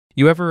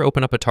You ever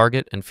open up a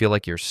target and feel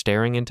like you're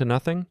staring into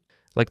nothing?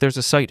 Like there's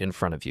a site in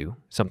front of you,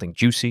 something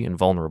juicy and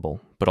vulnerable,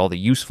 but all the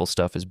useful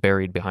stuff is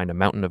buried behind a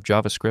mountain of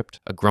JavaScript,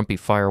 a grumpy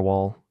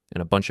firewall, and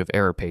a bunch of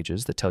error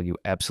pages that tell you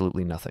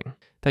absolutely nothing.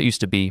 That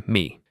used to be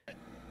me.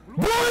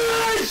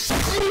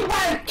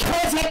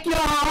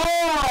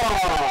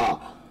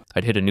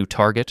 I'd hit a new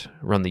target,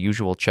 run the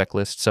usual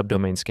checklist,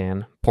 subdomain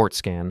scan, port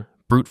scan,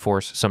 brute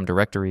force some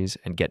directories,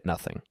 and get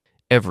nothing.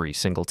 Every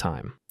single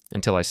time.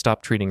 Until I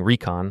stopped treating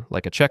Recon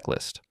like a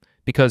checklist.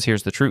 Because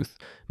here's the truth,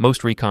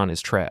 most Recon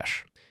is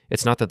trash.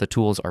 It's not that the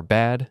tools are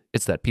bad,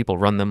 it's that people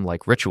run them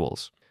like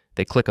rituals.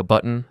 They click a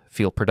button,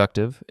 feel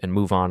productive, and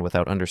move on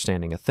without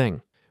understanding a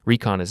thing.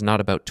 Recon is not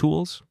about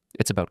tools,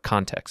 it's about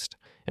context.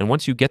 And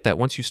once you get that,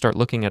 once you start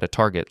looking at a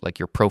target like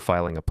you're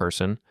profiling a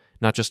person,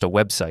 not just a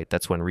website,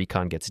 that's when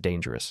Recon gets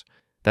dangerous.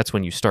 That's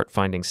when you start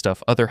finding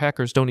stuff other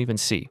hackers don't even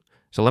see.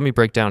 So let me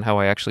break down how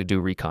I actually do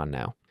Recon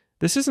now.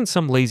 This isn't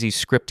some lazy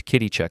script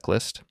kiddie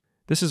checklist.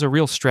 This is a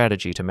real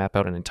strategy to map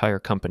out an entire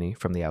company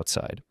from the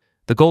outside.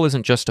 The goal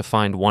isn't just to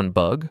find one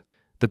bug.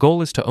 The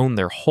goal is to own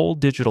their whole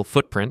digital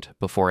footprint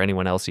before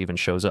anyone else even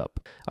shows up.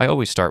 I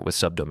always start with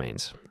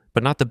subdomains,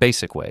 but not the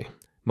basic way.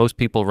 Most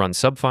people run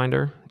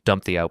subfinder,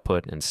 dump the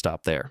output, and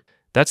stop there.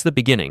 That's the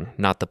beginning,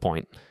 not the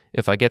point.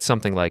 If I get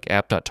something like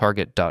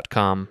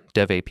app.target.com,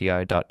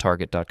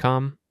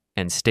 devapi.target.com,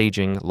 and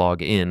staging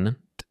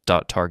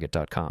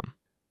login.target.com,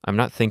 I'm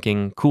not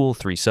thinking, cool,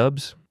 3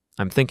 subs.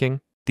 I'm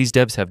thinking, these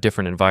devs have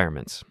different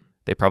environments.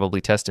 They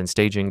probably test in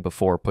staging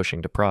before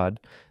pushing to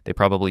prod. They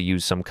probably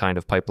use some kind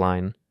of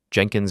pipeline.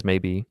 Jenkins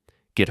maybe.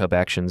 GitHub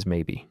Actions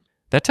maybe.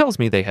 That tells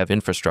me they have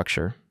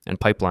infrastructure, and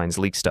pipelines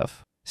leak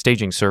stuff.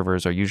 Staging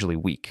servers are usually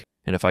weak,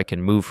 and if I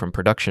can move from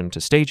production to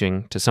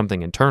staging to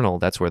something internal,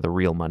 that's where the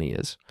real money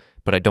is.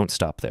 But I don't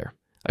stop there.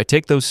 I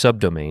take those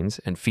subdomains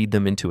and feed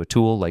them into a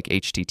tool like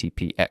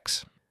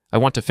HTTPX. I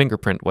want to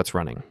fingerprint what's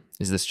running.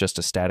 Is this just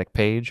a static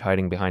page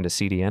hiding behind a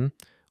CDN?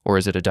 Or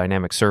is it a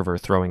dynamic server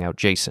throwing out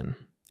JSON?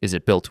 Is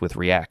it built with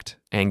React,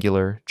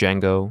 Angular,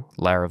 Django,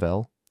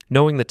 Laravel?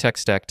 Knowing the tech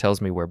stack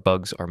tells me where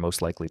bugs are most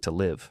likely to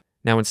live.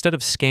 Now, instead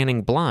of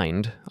scanning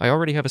blind, I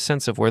already have a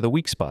sense of where the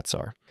weak spots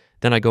are.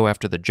 Then I go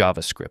after the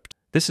JavaScript.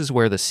 This is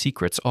where the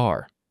secrets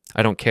are.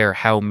 I don't care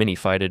how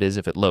minified it is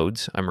if it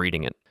loads, I'm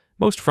reading it.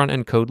 Most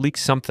front-end code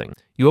leaks something.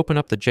 You open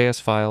up the JS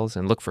files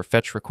and look for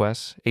fetch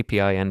requests, API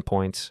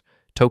endpoints,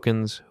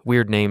 tokens,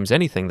 weird names,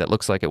 anything that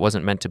looks like it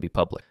wasn't meant to be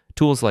public.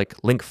 Tools like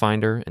Link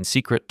Finder and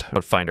Secret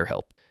Finder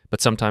help.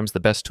 But sometimes the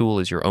best tool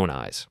is your own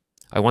eyes.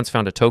 I once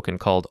found a token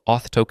called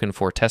auth token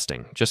for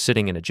testing, just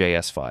sitting in a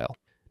JS file.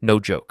 No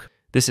joke.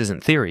 This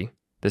isn't theory.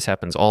 This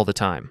happens all the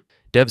time.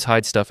 Devs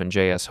hide stuff in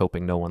JS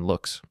hoping no one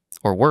looks.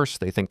 Or worse,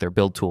 they think their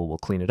build tool will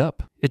clean it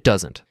up. It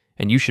doesn't,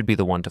 and you should be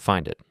the one to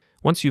find it.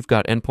 Once you've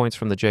got endpoints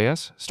from the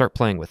JS, start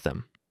playing with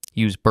them.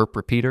 Use Burp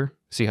repeater,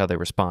 see how they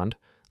respond.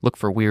 Look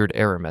for weird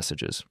error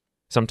messages.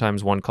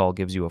 Sometimes one call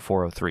gives you a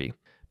 403,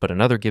 but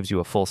another gives you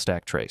a full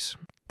stack trace.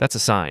 That's a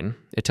sign.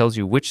 It tells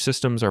you which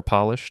systems are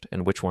polished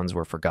and which ones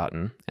were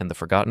forgotten, and the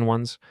forgotten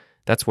ones,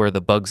 that's where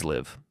the bugs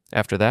live.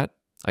 After that,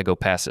 I go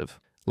passive.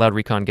 Loud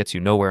Recon gets you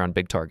nowhere on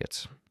big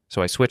targets.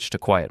 So I switch to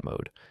quiet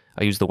mode.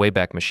 I use the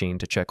Wayback machine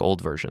to check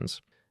old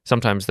versions.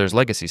 Sometimes there's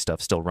legacy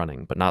stuff still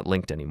running, but not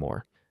linked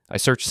anymore. I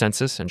search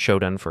Census and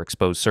Shodan for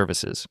exposed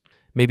services.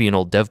 Maybe an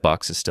old dev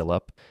box is still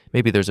up.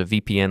 Maybe there's a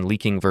VPN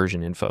leaking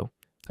version info.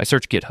 I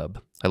search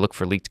GitHub. I look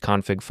for leaked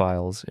config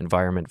files,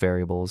 environment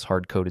variables,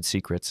 hard-coded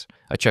secrets.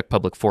 I check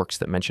public forks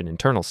that mention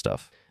internal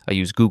stuff. I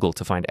use Google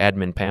to find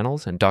admin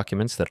panels and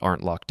documents that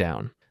aren't locked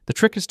down. The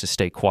trick is to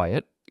stay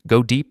quiet,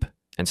 go deep,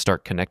 and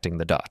start connecting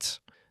the dots.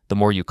 The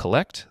more you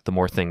collect, the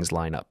more things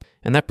line up.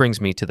 And that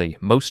brings me to the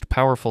most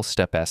powerful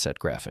step asset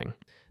graphing.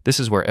 This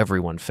is where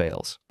everyone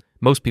fails.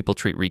 Most people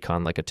treat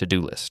Recon like a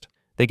to-do list.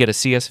 They get a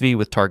CSV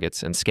with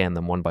targets and scan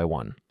them one by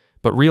one.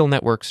 But real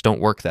networks don't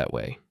work that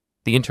way.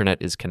 The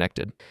internet is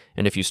connected.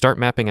 And if you start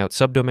mapping out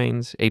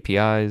subdomains,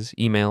 APIs,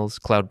 emails,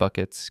 cloud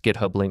buckets,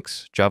 GitHub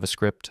links,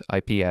 JavaScript,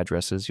 IP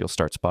addresses, you'll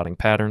start spotting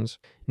patterns,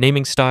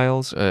 naming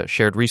styles,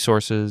 shared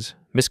resources,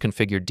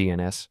 misconfigured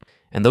DNS.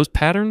 And those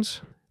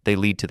patterns, they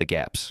lead to the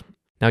gaps.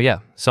 Now yeah,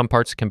 some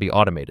parts can be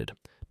automated,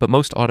 but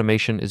most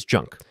automation is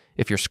junk.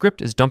 If your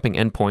script is dumping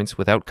endpoints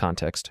without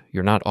context,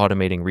 you're not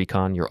automating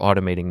Recon, you're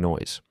automating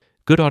noise.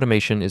 Good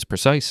automation is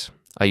precise.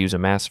 I use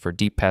Amass for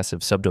deep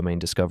passive subdomain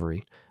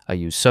discovery. I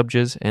use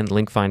Subjs and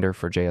Link Finder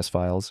for JS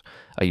files.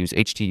 I use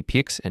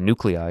HTTPX and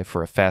Nuclei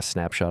for a fast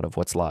snapshot of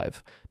what's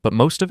live. But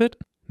most of it,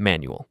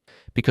 manual.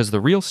 Because the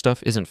real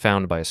stuff isn't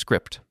found by a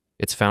script.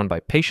 It's found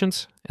by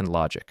patience and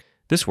logic.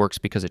 This works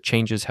because it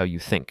changes how you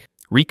think.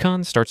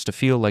 Recon starts to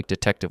feel like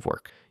detective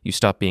work. You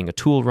stop being a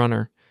tool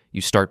runner.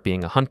 You start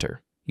being a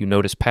hunter. You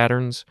notice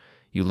patterns.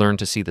 You learn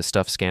to see the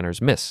stuff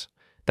scanners miss.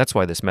 That's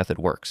why this method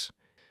works.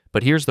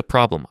 But here's the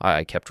problem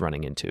I kept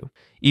running into.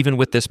 Even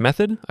with this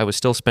method, I was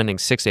still spending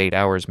 6 to 8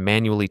 hours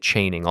manually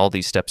chaining all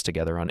these steps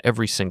together on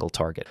every single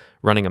target,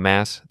 running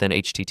Amass, then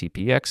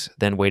HTTPX,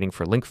 then waiting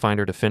for Link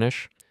Finder to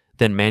finish,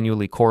 then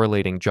manually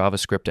correlating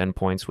JavaScript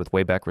endpoints with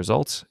Wayback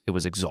results. It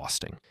was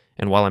exhausting.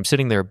 And while I'm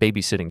sitting there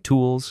babysitting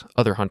tools,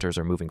 other hunters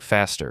are moving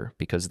faster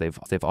because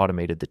they've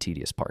automated the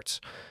tedious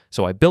parts.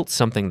 So I built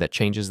something that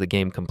changes the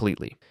game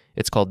completely.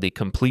 It's called the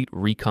Complete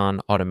Recon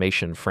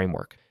Automation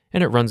Framework,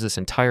 and it runs this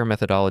entire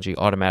methodology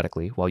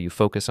automatically while you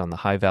focus on the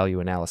high-value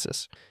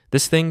analysis.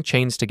 This thing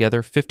chains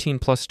together 15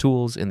 plus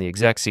tools in the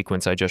exact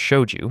sequence I just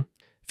showed you,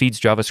 feeds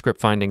JavaScript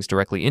findings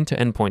directly into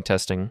endpoint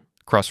testing,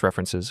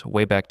 cross-references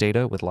Wayback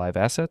data with live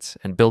assets,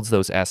 and builds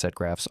those asset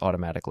graphs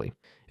automatically.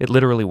 It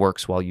literally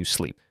works while you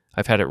sleep.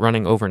 I've had it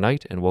running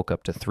overnight and woke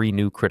up to 3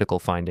 new critical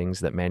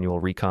findings that manual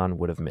recon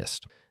would have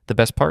missed. The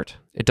best part?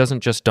 It doesn't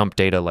just dump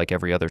data like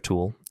every other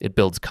tool. It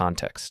builds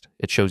context.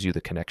 It shows you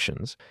the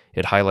connections.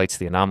 It highlights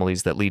the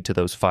anomalies that lead to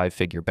those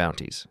 5-figure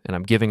bounties. And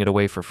I'm giving it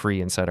away for free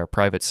inside our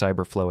private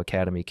CyberFlow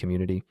Academy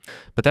community.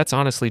 But that's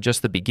honestly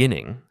just the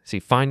beginning. See,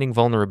 finding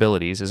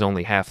vulnerabilities is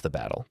only half the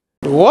battle.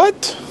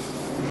 What?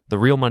 The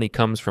real money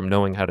comes from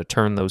knowing how to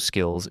turn those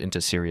skills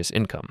into serious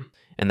income.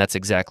 And that's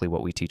exactly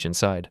what we teach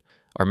inside.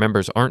 Our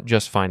members aren't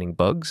just finding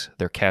bugs,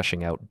 they're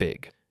cashing out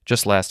big.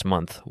 Just last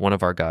month, one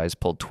of our guys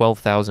pulled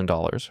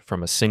 $12,000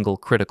 from a single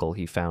critical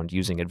he found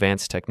using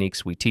advanced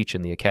techniques we teach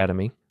in the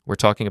academy. We're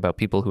talking about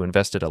people who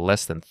invested a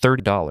less than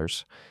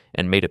 $30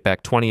 and made it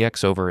back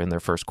 20x over in their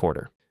first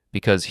quarter.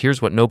 Because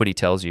here's what nobody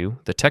tells you,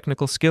 the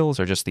technical skills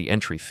are just the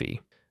entry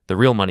fee. The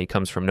real money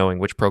comes from knowing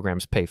which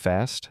programs pay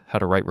fast, how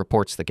to write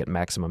reports that get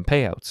maximum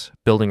payouts,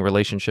 building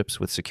relationships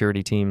with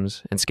security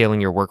teams, and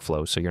scaling your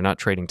workflow so you're not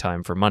trading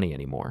time for money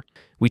anymore.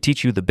 We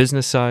teach you the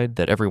business side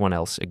that everyone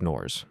else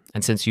ignores.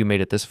 And since you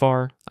made it this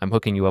far, I'm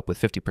hooking you up with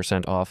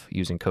 50% off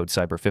using code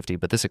CYBER50,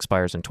 but this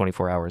expires in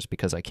 24 hours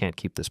because I can't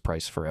keep this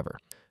price forever.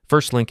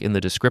 First link in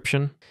the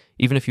description.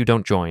 Even if you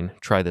don't join,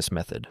 try this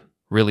method.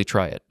 Really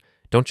try it.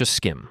 Don't just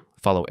skim.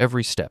 Follow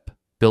every step.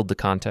 Build the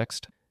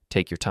context.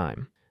 Take your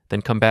time.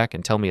 Then come back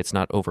and tell me it's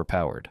not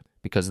overpowered.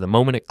 Because the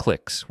moment it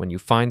clicks, when you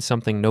find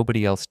something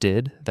nobody else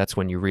did, that's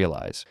when you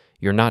realize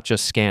you're not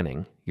just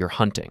scanning, you're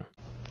hunting.